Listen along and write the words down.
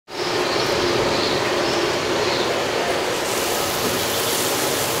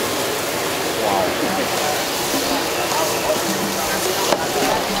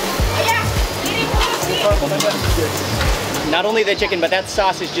Not only the chicken, but that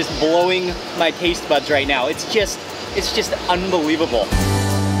sauce is just blowing my taste buds right now. It's just unbelievable.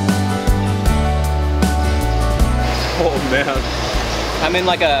 Oh man. I'm in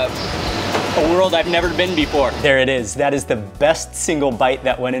like a world I've never been before. There it is. That is the best single bite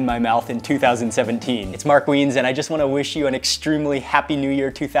that went in my mouth in 2017. It's Mark Wiens, and I just want to wish you an extremely happy new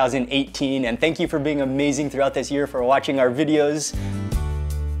year 2018, and thank you for being amazing throughout this year, for watching our videos.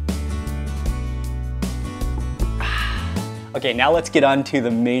 Okay, now let's get on to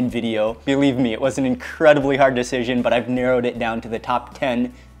the main video. Believe me, it was an incredibly hard decision, but I've narrowed it down to the top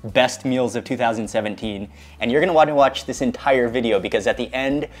 10 best meals of 2017. And you're gonna want to watch this entire video because at the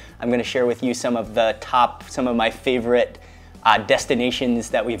end, I'm gonna share with you some of my favorite destinations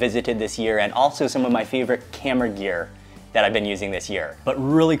that we visited this year, and also some of my favorite camera gear that I've been using this year. But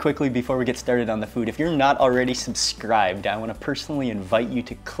really quickly, before we get started on the food, if you're not already subscribed, I wanna personally invite you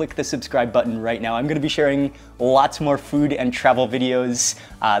to click the subscribe button right now. I'm gonna be sharing lots more food and travel videos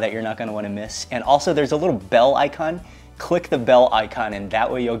that you're not gonna wanna miss. And also there's a little bell icon. Click the bell icon, and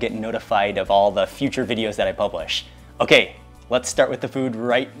that way you'll get notified of all the future videos that I publish. Okay, let's start with the food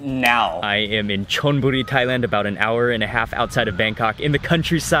right now. I am in Chonburi, Thailand, about an hour and a half outside of Bangkok in the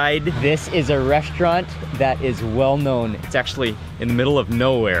countryside. This is a restaurant that is well known. It's actually in the middle of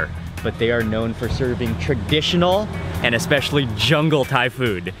nowhere, but they are known for serving traditional and especially jungle Thai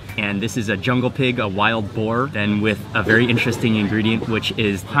food. And this is a jungle pig, a wild boar, then with a very interesting ingredient, which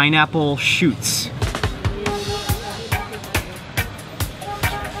is pineapple shoots.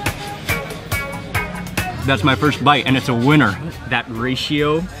 That's my first bite, and it's a winner. That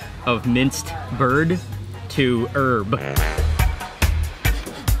ratio of minced bird to herb.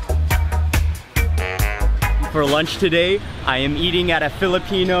 For lunch today, I am eating at a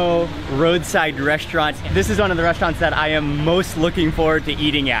Filipino roadside restaurant. This is one of the restaurants that I am most looking forward to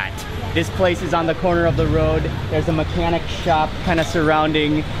eating at. This place is on the corner of the road. There's a mechanic shop kind of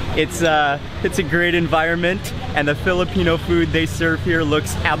surrounding. It's a great environment, and the Filipino food they serve here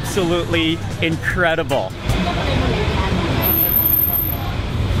looks absolutely incredible.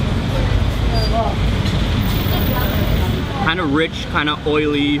 Kind of rich, kind of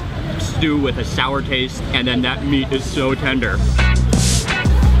oily stew with a sour taste, and then that meat is so tender.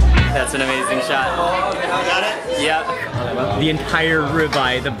 That's an amazing shot. Got it? Yeah. The entire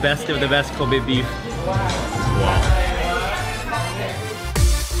ribeye, the best of the best Kobe beef.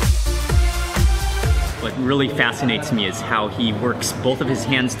 What really fascinates me is how he works both of his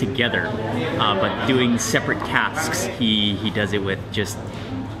hands together, but doing separate tasks. He does it with just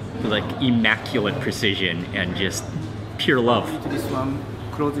like immaculate precision and just pure love. This one,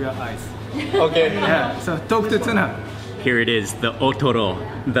 close your eyes. Okay. Yeah, so talk to tuna. Here it is, the otoro,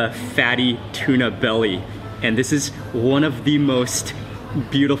 the fatty tuna belly. And this is one of the most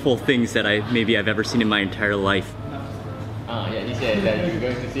beautiful things that I've ever seen in my entire life. Yeah, you said that you're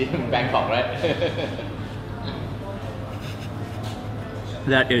going to see in Bangkok, right?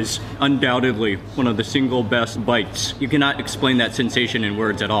 That is undoubtedly one of the single best bites. You cannot explain that sensation in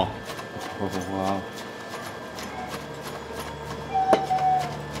words at all. Oh, wow.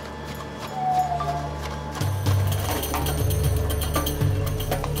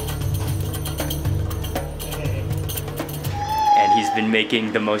 And he's been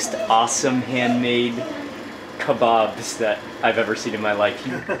making the most awesome handmade kebabs that I've ever seen in my life.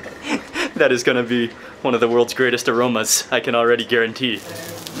 That is gonna be one of the world's greatest aromas, I can already guarantee.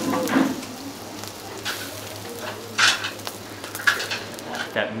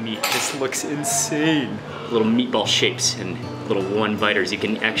 That meat just looks insane. Little meatball shapes and little one-biters. You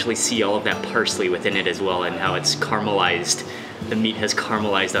can actually see all of that parsley within it as well, and how it's caramelized. The meat has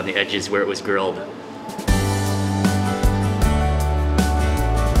caramelized on the edges where it was grilled.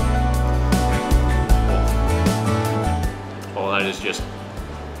 That is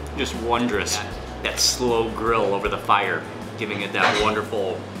just wondrous. That slow grill over the fire, giving it that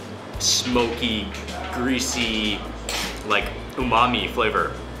wonderful, smoky, greasy, like umami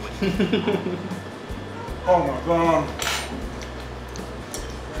flavor. Oh my god.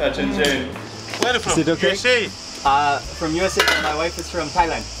 That's insane. Where are you from? Is it okay? USA? From USA, but my wife is from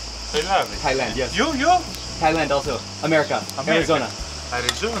Thailand. Thailand, yes. You? Thailand also. America. Arizona.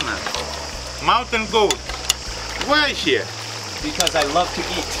 Arizona. Mountain goat. Why here? Because I love to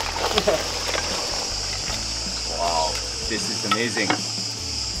eat. Wow, this is amazing.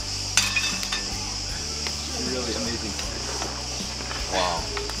 Really amazing. Wow.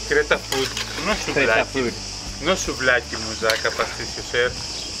 Creta food. Creta food. No souvlaki, moussaka, pastéis cher.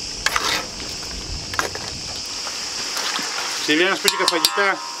 Si viens να σπίτι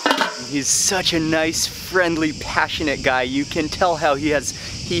φαγητά, He's such a nice, friendly, passionate guy. You can tell how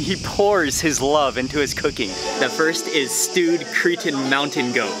he pours his love into his cooking. The first is stewed Cretan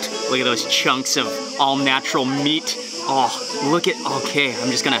mountain goat. Look at those chunks of all natural meat. Oh, look at, okay, I'm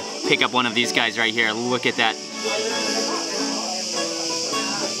just gonna pick up one of these guys right here. Look at that.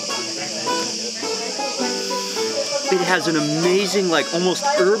 It has an amazing, like, almost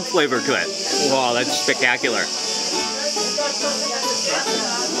herb flavor to it. Wow, that's spectacular.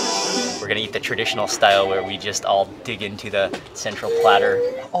 We're gonna eat the traditional style where we just all dig into the central platter.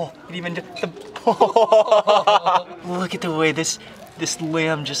 Oh, it even did the, look at the way this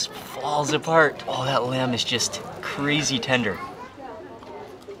lamb just falls apart. Oh, that lamb is just crazy tender.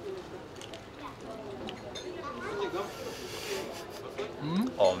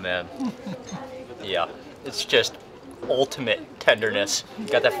 Oh man, yeah, it's just ultimate tenderness.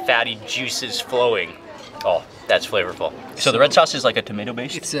 Got the fatty juices flowing. Oh, that's flavorful. So the red sauce is like a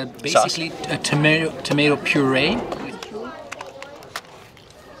tomato-based It's basically a tomato puree.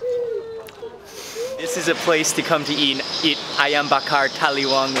 This is a place to come to eat ayam bakar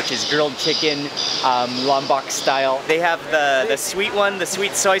taliwang, which is grilled chicken, Lombok style. They have the sweet one, the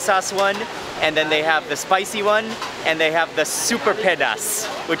sweet soy sauce one, and then they have the spicy one, and they have the super pedas,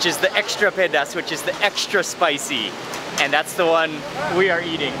 which is the extra pedas, which is the extra spicy. And that's the one we are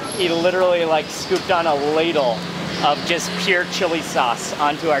eating. He literally like scooped on a ladle of just pure chili sauce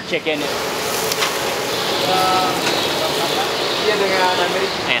onto our chicken.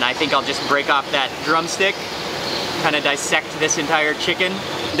 And I think I'll just break off that drumstick, kind of dissect this entire chicken.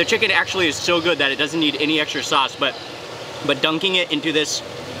 The chicken actually is so good that it doesn't need any extra sauce, but dunking it into this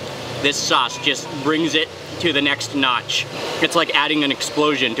sauce just brings it to the next notch. It's like adding an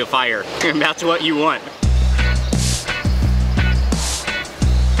explosion to fire, and that's what you want.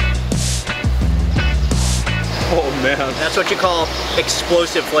 Oh man. That's what you call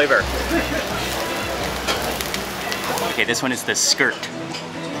explosive flavor. Okay, this one is the skirt.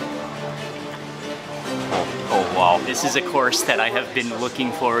 Oh wow. This is a course that I have been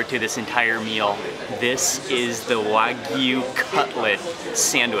looking forward to this entire meal. This is the Wagyu cutlet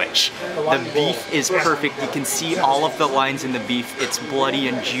sandwich. The beef is perfect. You can see all of the lines in the beef. It's bloody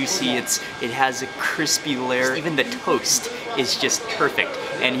and juicy. It has a crispy layer. Even the toast is just perfect.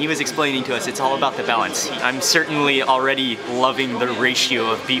 And he was explaining to us it's all about the balance. I'm certainly already loving the ratio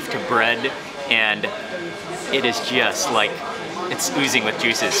of beef to bread, and it is just like, it's oozing with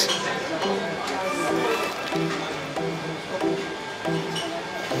juices.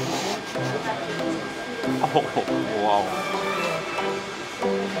 Oh, wow.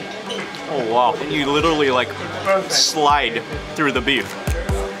 Oh, wow. You literally like slide through the beef.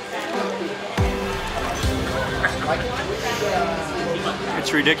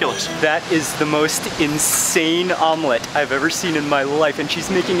 It's ridiculous. That is the most insane omelet I've ever seen in my life, and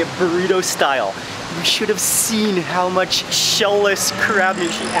she's making it burrito style. You should have seen how much shellless crab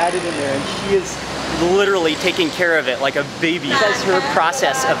meat she added in there, and she is literally taking care of it like a baby. She says her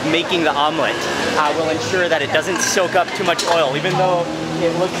process of making the omelet will ensure that it doesn't soak up too much oil, even though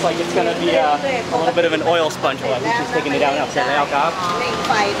it looks like it's going to be a little bit of an oil sponge. Well, I think she's taking it down now.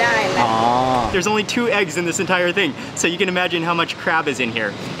 There's only 2 eggs in this entire thing, so you can imagine how much crab is in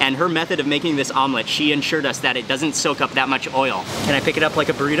here. And her method of making this omelet, she ensured us that it doesn't soak up that much oil. Can I pick it up like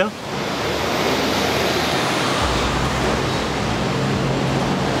a burrito?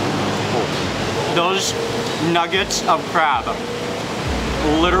 Those nuggets of crab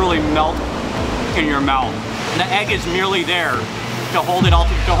literally melt in your mouth. The egg is merely there to hold it all,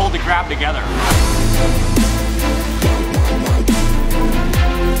 to hold the crab together.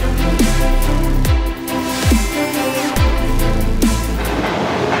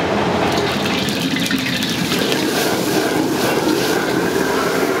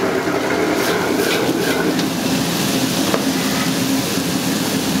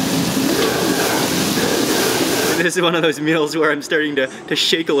 This is one of those meals where I'm starting to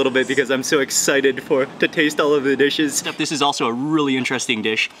shake a little bit because I'm so excited to taste all of the dishes. This is also a really interesting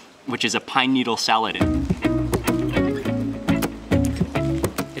dish, which is a pine needle salad.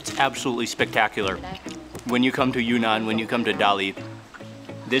 It's absolutely spectacular. When you come to Yunnan, when you come to Dali,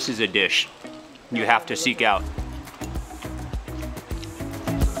 this is a dish you have to seek out.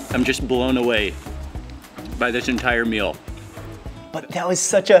 I'm just blown away by this entire meal. But that was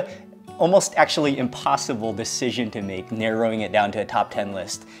such a almost actually impossible decision to make, narrowing it down to a top 10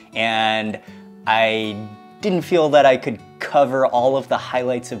 list. And I didn't feel that I could cover all of the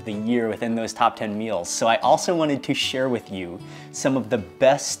highlights of the year within those top 10 meals. So I also wanted to share with you some of the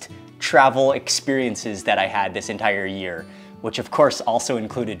best travel experiences that I had this entire year, which of course also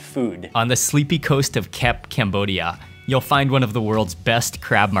included food. On the sleepy coast of Kep, Cambodia, you'll find one of the world's best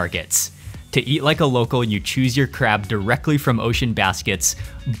crab markets. To eat like a local, you choose your crab directly from ocean baskets,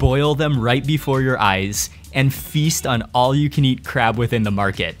 boil them right before your eyes, and feast on all-you-can-eat crab within the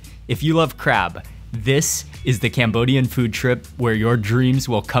market. If you love crab, this is the Cambodian food trip where your dreams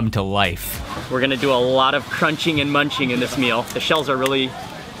will come to life. We're gonna do a lot of crunching and munching in this meal. The shells are really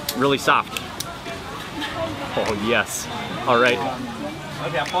soft. Oh yes. All right.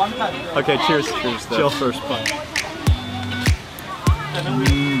 Okay, cheers. Cheers. Chill first, bud.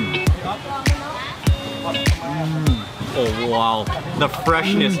 Oh wow. The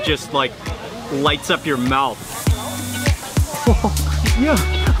freshness just like lights up your mouth. Oh, yeah.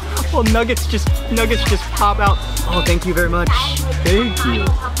 Well, nuggets just pop out. Oh, thank you very much. Thank you.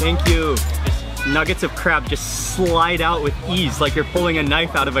 Thank you. Just nuggets of crab just slide out with ease like you're pulling a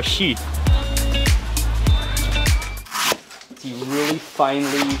knife out of a sheath. He really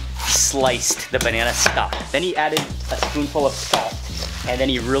finely sliced the banana stock. Then he added a spoonful of salt, and then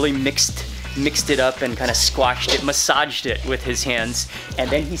he really mixed it up and kind of squashed it, massaged it with his hands, and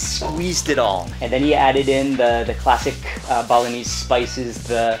then he squeezed it all. And then he added in the classic Balinese spices,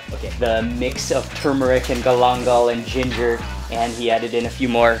 the mix of turmeric and galangal and ginger, and he added in a few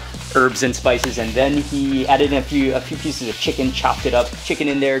more herbs and spices, and then he added in a few pieces of chicken, chopped it up, chicken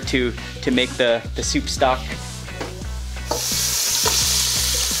in there to make the soup stock.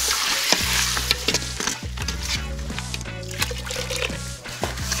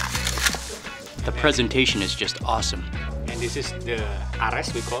 The presentation is just awesome. And this is the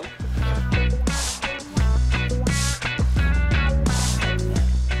ares we call.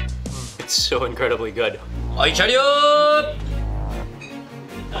 It's so incredibly good.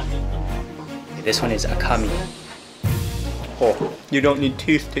 This one is akami. Oh, you don't need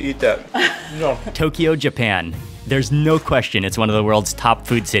teeth to eat that. No. Tokyo, Japan. There's no question it's one of the world's top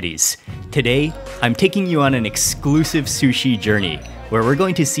food cities. Today, I'm taking you on an exclusive sushi journey where we're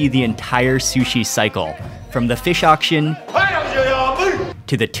going to see the entire sushi cycle, from the fish auction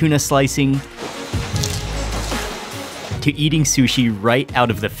to the tuna slicing to eating sushi right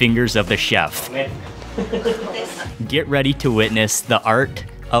out of the fingers of the chef. Get ready to witness the art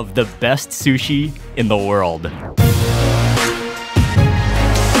of the best sushi in the world.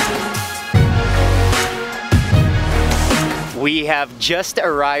 We have just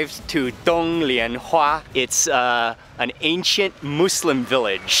arrived to Donglianhua. It's an ancient Muslim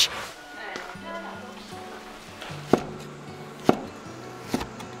village.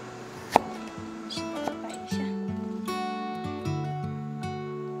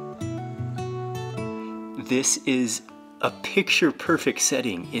 This is a picture-perfect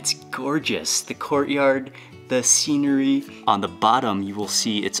setting. It's gorgeous. The courtyard, the scenery. On the bottom, you will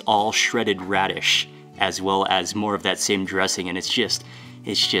see it's all shredded radish, as well as more of that same dressing, and it's just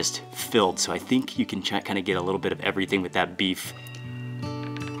filled. So I think you can kind of get a little bit of everything with that beef.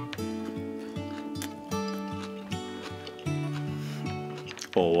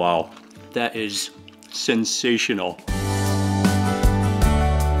 Oh wow, that is sensational.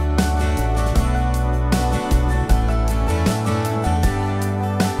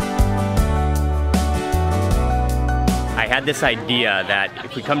 I had this idea that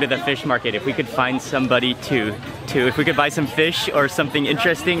if we come to the fish market, if we could find somebody if we could buy some fish or something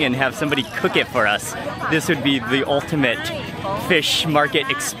interesting and have somebody cook it for us, this would be the ultimate fish market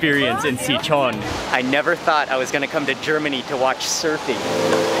experience in Sichuan. I never thought I was gonna come to Germany to watch surfing.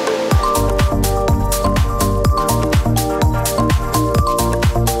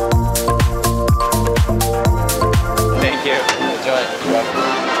 Thank you. Enjoy.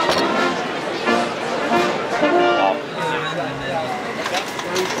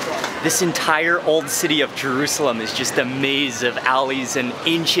 This entire old city of Jerusalem is just a maze of alleys and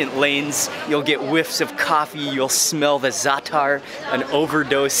ancient lanes. You'll get whiffs of coffee, you'll smell the za'atar, an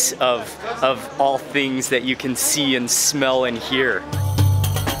overdose of all things that you can see and smell and hear.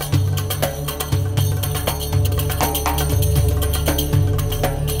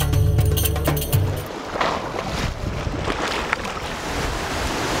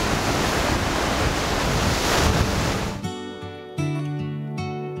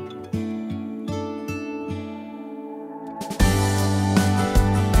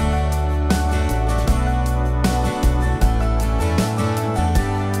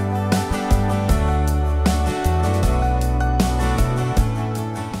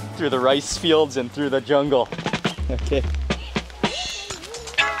 Through the rice fields and through the jungle. Okay.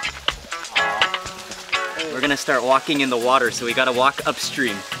 We're gonna start walking in the water, so we gotta walk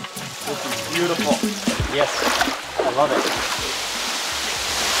upstream. This is beautiful. Yes, I love it.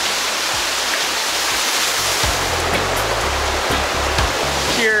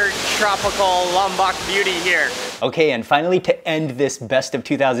 Pure tropical Lombok beauty here. Okay, and finally, to end this best of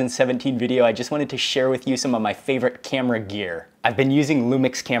 2017 video, I just wanted to share with you some of my favorite camera gear. I've been using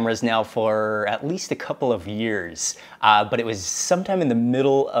Lumix cameras now for at least a couple of years, but it was sometime in the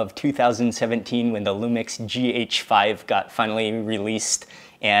middle of 2017 when the Lumix GH5 got finally released,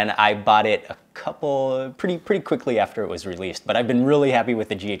 and I bought it a couple, pretty quickly after it was released. But I've been really happy with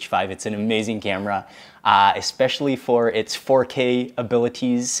the GH5. It's an amazing camera, especially for its 4K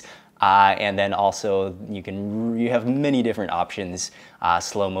abilities. And then also you have many different options,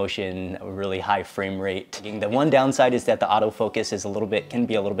 slow motion, really high frame rate. The one downside is that the autofocus can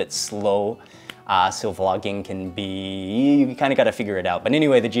be a little bit slow, so vlogging you kind of got to figure it out. But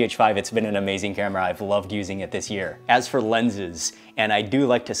anyway, the GH5, it's been an amazing camera. I've loved using it this year. As for lenses, and I do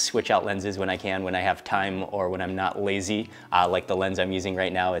like to switch out lenses when I can, when I have time or when I'm not lazy. Like the lens I'm using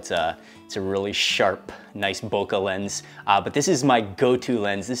right now, it's a really sharp, nice bokeh lens. But this is my go-to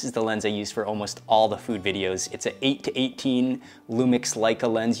lens. This is the lens I use for almost all the food videos. It's an 8-18 Lumix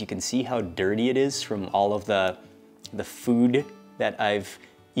Leica lens. You can see how dirty it is from all of the food that I've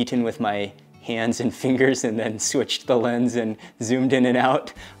eaten with my hands and fingers and then switched the lens and zoomed in and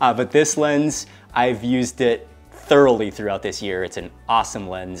out. But this lens, I've used it thoroughly throughout this year. It's an awesome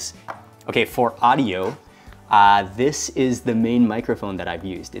lens. Okay, for audio, this is the main microphone that I've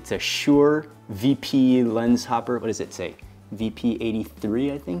used. It's a Shure VP lens hopper. What does it say?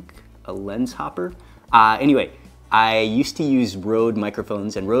 VP83, I think, a lens hopper. Anyway, I used to use Rode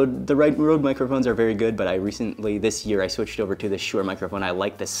microphones, and the Rode microphones are very good, but this year I switched over to the Shure microphone. I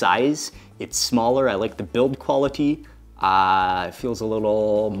like the size. It's smaller. I like the build quality. It feels a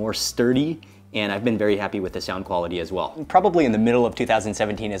little more sturdy, and I've been very happy with the sound quality as well. Probably in the middle of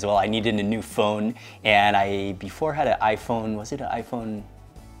 2017 as well, I needed a new phone, and I before had an iPhone, was it an iPhone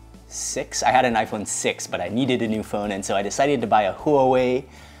 6? I had an iPhone 6, but I needed a new phone, and so I decided to buy a Huawei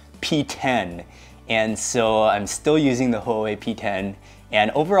P10. And so I'm still using the Huawei P10,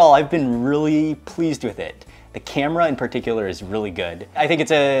 and overall I've been really pleased with it. The camera in particular is really good. I think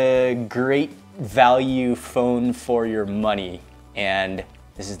it's a great value phone for your money, and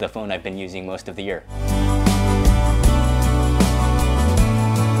this is the phone I've been using most of the year.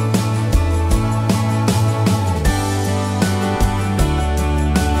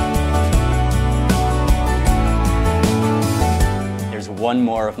 One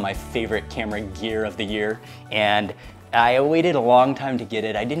more of my favorite camera gear of the year, and I waited a long time to get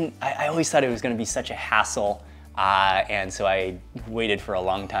it. I always thought it was going to be such a hassle, and so I waited for a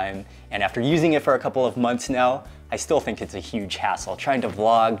long time, and after using it for a couple of months now, I still think it's a huge hassle. Trying to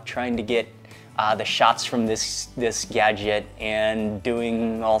vlog, trying to get the shots from this gadget, and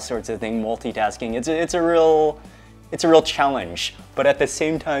doing all sorts of things, multitasking. It's a real challenge, but at the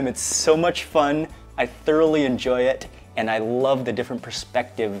same time, it's so much fun. I thoroughly enjoy it. And I love the different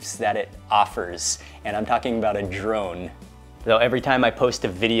perspectives that it offers. And I'm talking about a drone. So every time I post a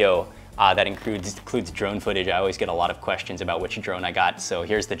video that includes drone footage, I always get a lot of questions about which drone I got. So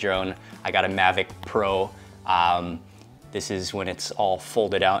here's the drone. I got a Mavic Pro. This is when it's all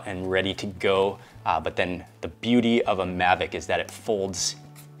folded out and ready to go. But then the beauty of a Mavic is that it folds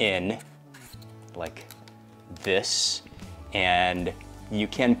in like this. And you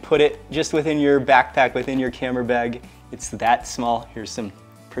can put it just within your backpack, within your camera bag. It's that small. Here's some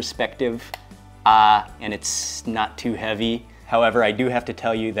perspective, and it's not too heavy. However, I do have to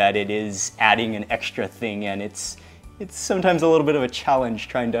tell you that it is adding an extra thing, and it's sometimes a little bit of a challenge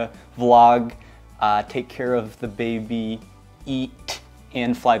trying to vlog, take care of the baby, eat,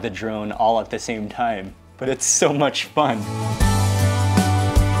 and fly the drone all at the same time. But it's so much fun.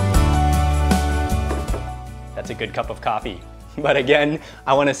 That's a good cup of coffee. But again,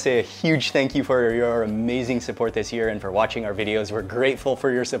 I want to say a huge thank you for your amazing support this year and for watching our videos. We're grateful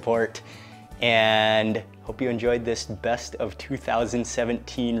for your support and hope you enjoyed this best of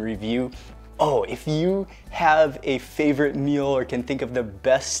 2017 review. Oh, if you have a favorite meal or can think of the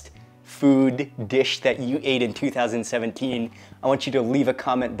best food dish that you ate in 2017, I want you to leave a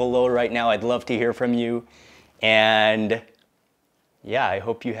comment below right now. I'd love to hear from you. And yeah, I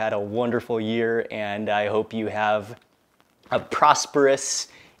hope you had a wonderful year, and I hope you have a prosperous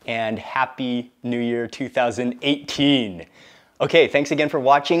and happy New Year 2018. Okay, thanks again for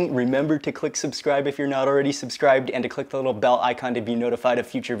watching. Remember to click subscribe if you're not already subscribed, and to click the little bell icon to be notified of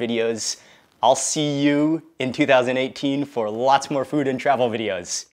future videos. I'll see you in 2018 for lots more food and travel videos.